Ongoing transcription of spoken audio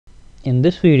In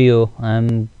this video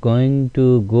I'm going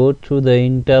to go through the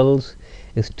Intel's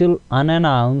still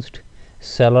unannounced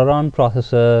Celeron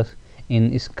processors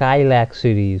in Skylake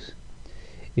series.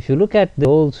 If you look at the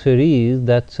whole series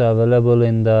that's available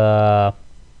in the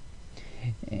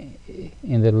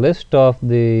list of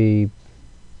the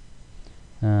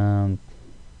um,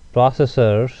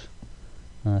 processors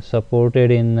supported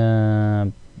in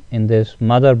this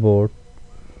motherboard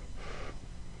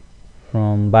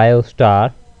from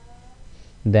BioStar,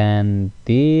 then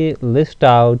they list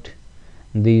out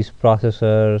these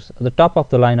processors. The top of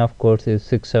the line of course is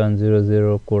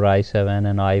 6700 Core i7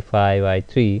 and i5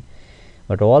 i3,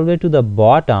 but all the way to the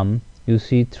bottom you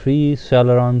see three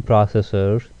Celeron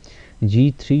processors,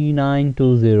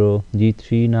 G3920,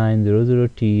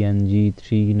 G3900T and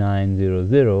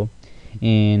G3900.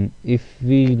 And if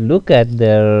we look at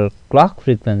their clock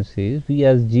frequencies, we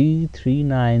have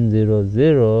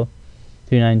G3900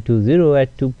 3920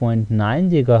 at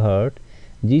 2.9 GHz,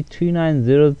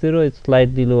 G3900 is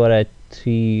slightly lower at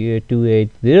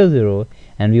 2800,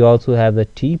 and we also have the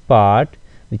T part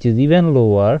which is even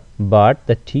lower, but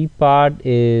the T part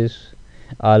is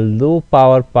a low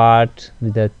power part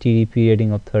with a TDP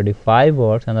rating of 35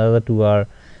 watts, and the other two are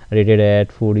rated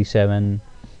at 47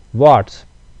 watts.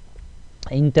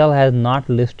 Intel has not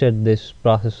listed this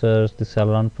processors, the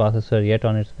Celeron processor, yet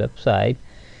on its website,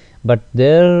 but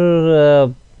their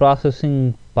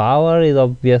processing power is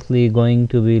obviously going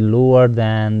to be lower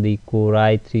than the Core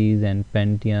i3s and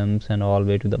Pentiums and all the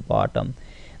way to the bottom.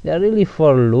 They are really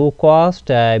for low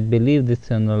cost. I believe this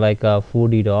is like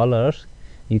 $40.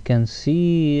 You can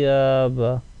see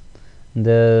the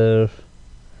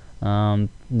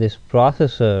this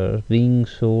processor being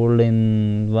sold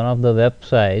in one of the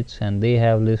websites, and they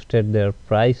have listed their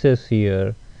prices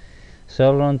here.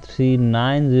 Celeron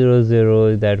 3900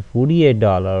 is at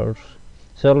 $48,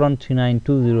 Celeron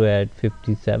 3920 at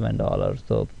 $57.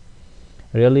 So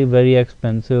really very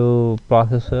expensive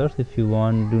processors if you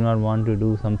do not want to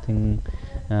do something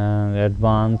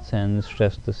advanced and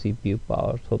stress the CPU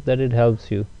power. So that it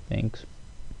helps you. Thanks.